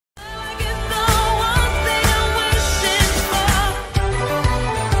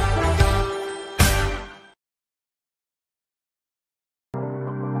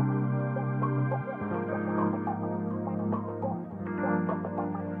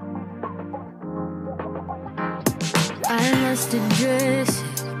mustard dress,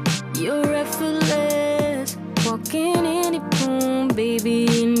 you're effortless. Walking in your room,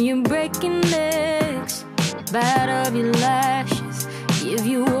 baby, and you're breaking necks. Bite of your lashes, give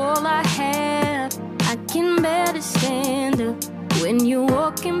you all I have. I can better stand up when you're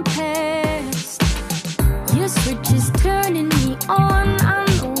walking past. Your switch is turning me on. I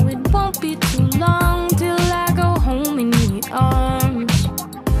know it won't be too long till I go home in your arms.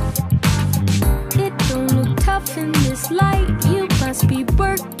 It don't look tough in this light. You must be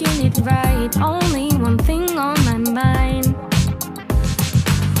working it right. Only one thing on my mind.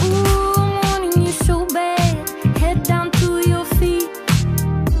 Ooh, I'm wanting you so bad. Head down to your feet.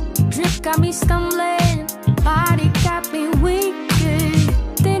 Drip got me stumbling. Body got me weak.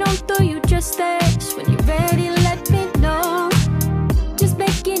 They don't do you justice. When you're ready, let me know. Just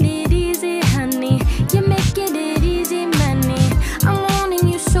making it easy, honey. You're making it easy, money. I'm wanting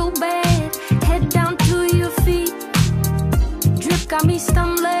you so bad. Head down to your feet. Drip got me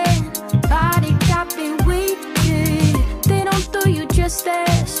stumbling. Body got me weak. They don't do you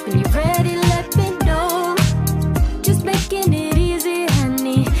justice. When you're ready, let me know. Just making it easy,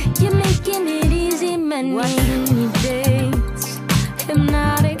 honey. You're making it easy, money. Watching you dance,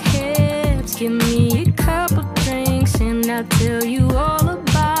 hypnotic hips. Give me a couple drinks and I'll tell you all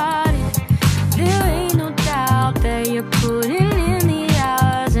about it. There ain't no doubt that you're putting in the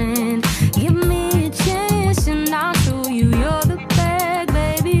hours. And give me a chance and I'll show you you're the bag,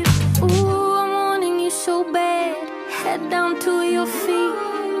 baby. Ooh, I'm wanting you so bad. Head down to your feet.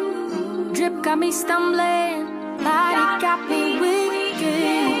 Drip got me stumbling. Body got me weak.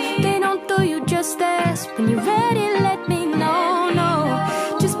 They don't do you justice. When you're ready, let me know.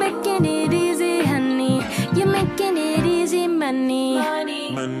 No, just making it easy, honey. You're making it easy, money.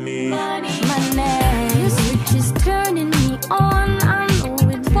 Money, money, money, money. Your switch is turning me on. I know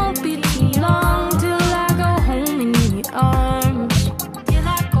it won't be too long till I go home in your arms. Till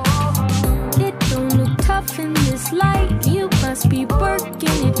I go home. It don't look tough in this light. You must be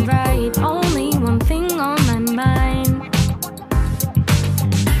working it right. Only one thing on my mind.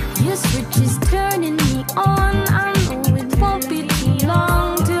 Your switch is turning me on. I know it won't be too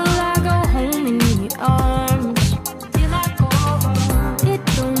long till I go home in your arms. Till I go home. It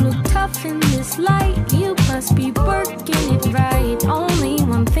don't look tough in this light. You must be working it right. Only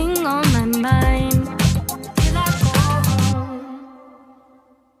one thing on my mind. Till I go home.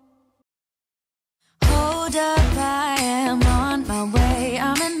 Hold up, I am on my way.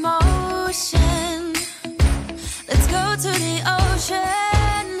 I'm in motion. Let's go to the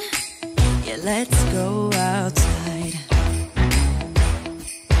ocean. Yeah, let's go outside.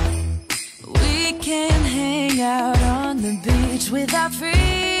 We can hang out on the beach without freezing.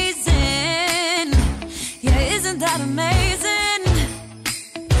 Yeah, isn't that amazing?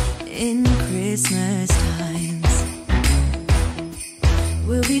 In Christmas times,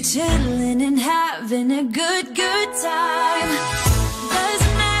 we'll be chilling and having a good time.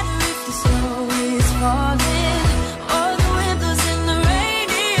 Doesn't matter if the snow is falling or the wind blows and the rain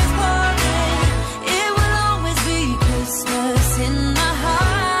is pouring. It will always be Christmas in my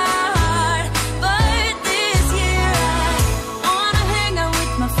heart. But this year I wanna hang out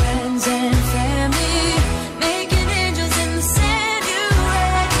with my friends and family, making angels in the sand. You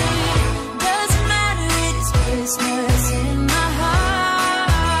ready? Doesn't matter, it is Christmas in my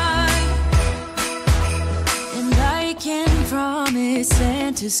heart. And I can promise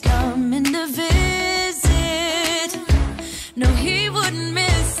Santa's coming to visit. No, he wouldn't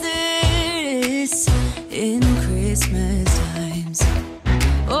miss this in Christmas times.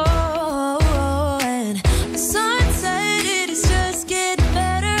 Oh, and the sun said it is just getting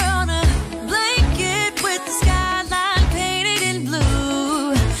better on a blanket with the skyline painted in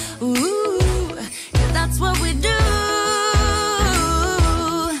blue. Ooh, yeah, that's what we do.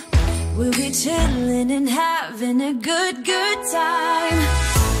 We'll be chilling and having a good time.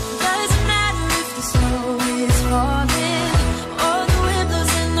 Doesn't matter if the snow is falling or the wind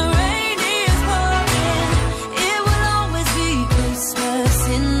blows and the rain is pouring. It will always be Christmas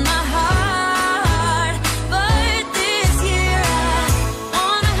in my heart. But this year I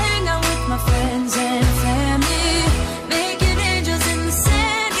wanna hang out with my friends and family, making angels in the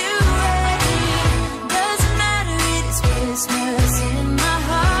sand. You ready? Doesn't matter, it is Christmas in my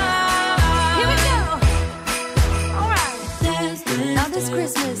heart. Here we go. All right. Dance, dance, Now this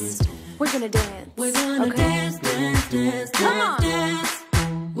Christmas, we're gonna dance. we're gonna Okay. dance, dance, dance, Come on. dance.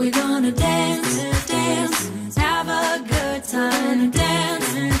 We're gonna dance, dance, have a good time. Dance,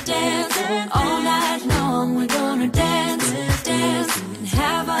 dance, all night long. We're gonna dance, dance, and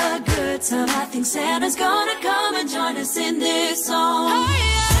have a good time. I think Santa's gonna come and join us in this song.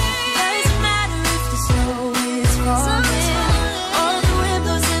 Doesn't matter if the snow is falling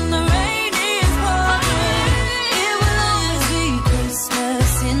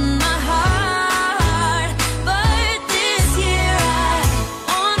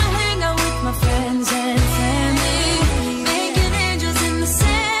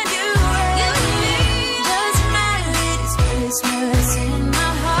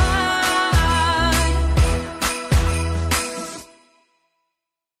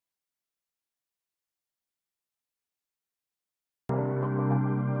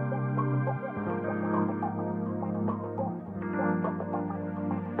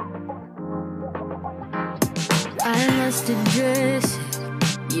just address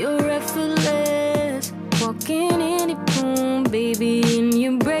it. You're effortless, walking in it, boom, baby, and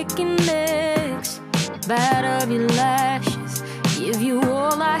you're breaking legs. Bite of your lashes, give you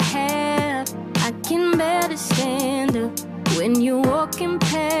all I have. I can better stand up when you're walking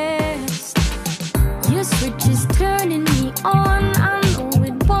past. Your switch is turning me on. I know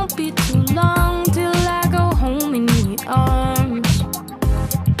it won't be too long till I go home in your arms.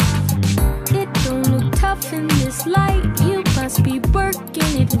 It don't look tough in this light. You must be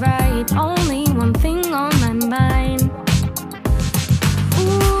working it right. Only one thing on my mind.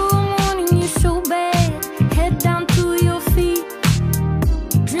 Ooh, wanting you so bad. Head down to your feet.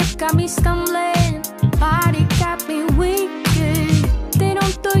 Drip got me stumbling. Body got me weak. They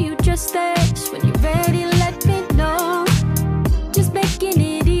don't do you justice. When you're ready, let me know. Just making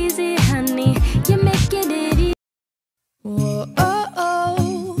it easy, honey. You're making it easy. Whoa, oh,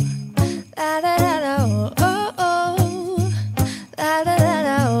 oh. La da da da, oh, oh, oh. La da da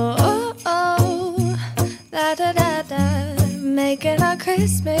da, oh, oh, oh. La da da da. Making our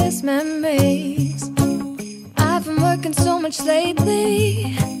Christmas memories. I've been working so much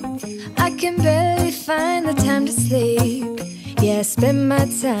lately. I can barely find the time to sleep. Yeah, I spend my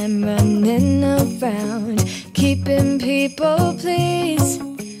time running around, keeping people pleased.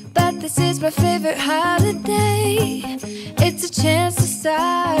 But this is my favorite holiday. It's a chance to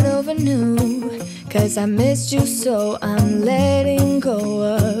start over new. 'Cause I missed you so I'm letting go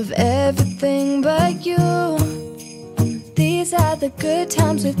of everything but you. These are the good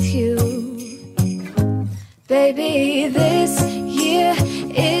times with you. Baby, this year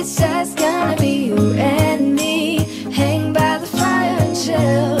it's just gonna be you and me. Hang by the fire and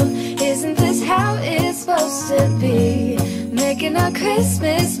chill. Isn't this how it's supposed to be? Making our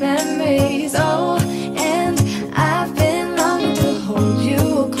Christmas memories. Oh, and I've been longing to hold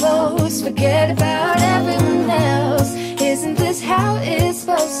you close. Forget about everyone else. Isn't this how it's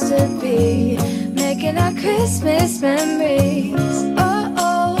supposed to be? Making our Christmas memories. Oh,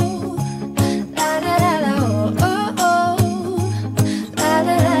 oh. La da da da, oh, oh. La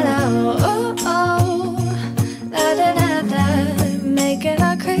da da da, oh, oh. La da da da. Making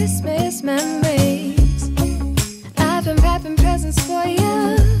our Christmas memories. I've been wrapping presents for you.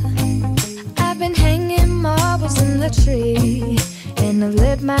 I've been hanging marbles in the tree. And I've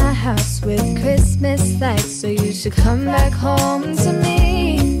lit my house with Christmas lights. So you should come back home to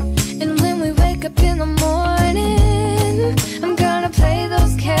me. And when we wake up in the morning, I'm gonna play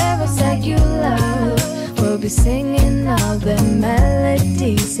those carols that you love. We'll be singing all the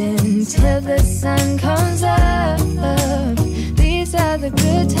melodies until the sun comes up. These are the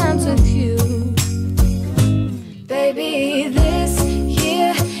good times with you. Baby, this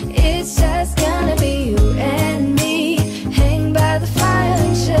year it's just gonna be you and me. Hang by the fire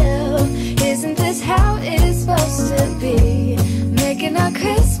and chill. Isn't this how it's supposed to be? Making our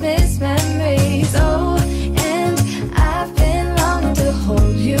Christmas memories. Oh, and I've been longing to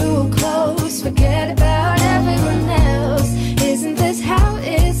hold you close. Forget about everyone else. Isn't this how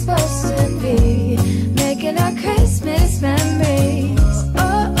it's supposed to be? Making our Christmas memories.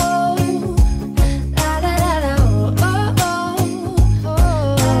 Oh, oh. La da da da, oh, oh.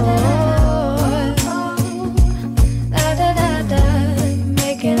 La da da da.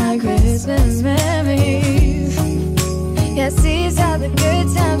 Making our Christmas memories. Yes, these are the good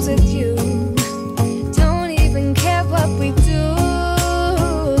times with you. Don't even care what we do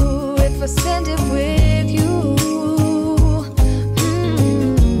if I spend it with you.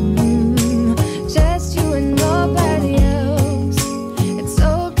 Just you and nobody else. It's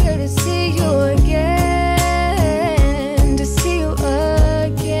so good to see you again. To see you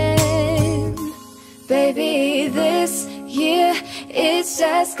again. Baby, this year it's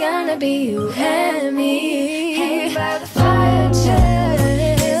just gonna be you and me. Hang by the fire and chill.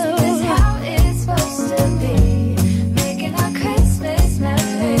 Isn't this how it's supposed to be? Making our Christmas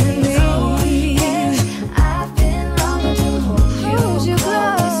memories. Oh, yeah. I've been longing to hold you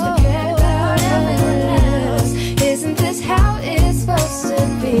close. Forget about everyone else. Isn't this how it's supposed to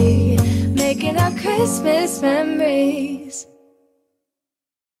be? Making our Christmas memories.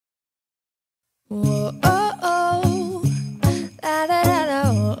 Whoa, oh, oh. La da da da,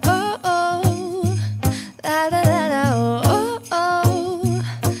 oh, oh. La da da da, oh, oh.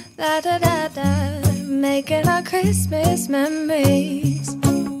 La da da da. Making our Christmas memories.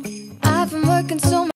 I've been working so much.